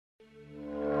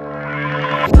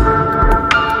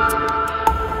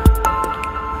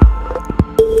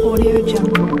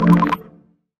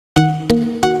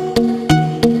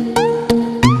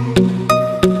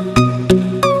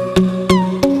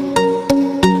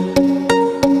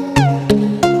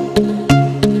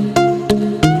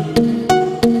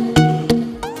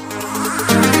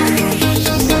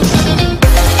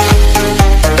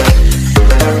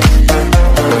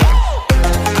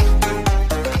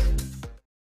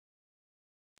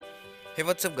Hey,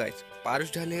 what's up guys,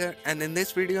 Parush Dhal here, and in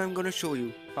this video I'm gonna show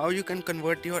you how you can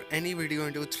convert your any video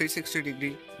into 360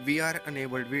 degree VR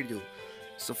enabled video.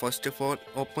 So first of all,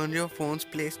 open your phone's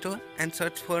Play Store and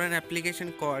search for an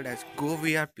application called as Go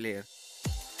VR Player.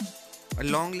 A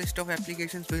long list of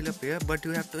applications will appear, but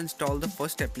you have to install the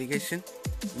first application,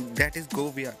 that is Go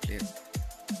VR Player.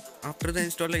 After the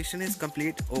installation is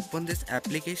complete, open this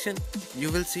application.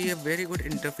 You will see a very good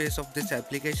interface of this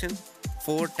application,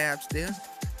 4 tabs there.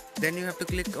 Then you have to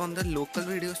click on the local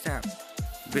videos tab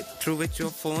through which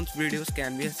your phone's videos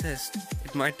can be accessed.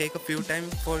 It might take a few time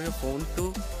for your phone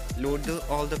to load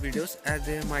all the videos, as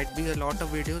there might be a lot of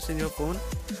videos in your phone.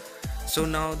 So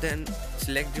now then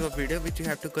select your video which you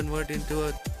have to convert into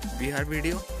a VR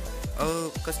video.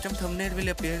 A custom thumbnail will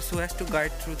appear so as to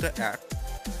guide through the app.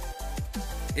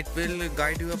 It will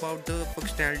guide you about the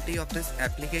functionality of this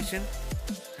application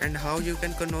and how you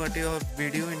can convert your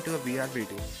video into a VR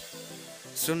video.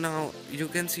 So now you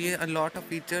can see a lot of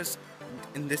features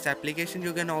in this application.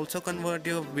 You can also convert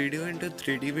your video into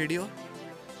 3D video,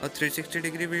 a 360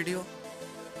 degree video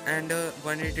and a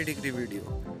 180 degree video.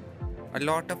 A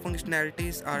lot of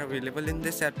functionalities are available in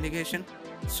this application.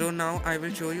 So now I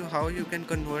will show you how you can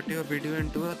convert your video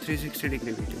into a 360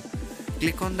 degree video.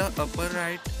 Click on the upper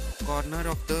right corner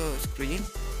of the screen,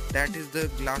 that is the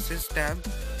glasses tab,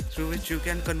 through which you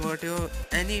can convert your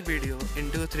any video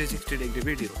into a 360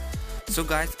 degree video. So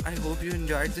guys, I hope you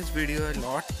enjoyed this video a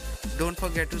lot. Don't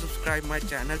forget to subscribe my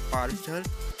channel Parush Dhal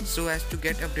so as to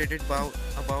get updated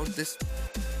about this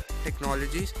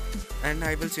technologies, and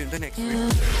I will see you in the next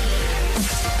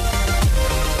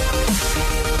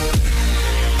video.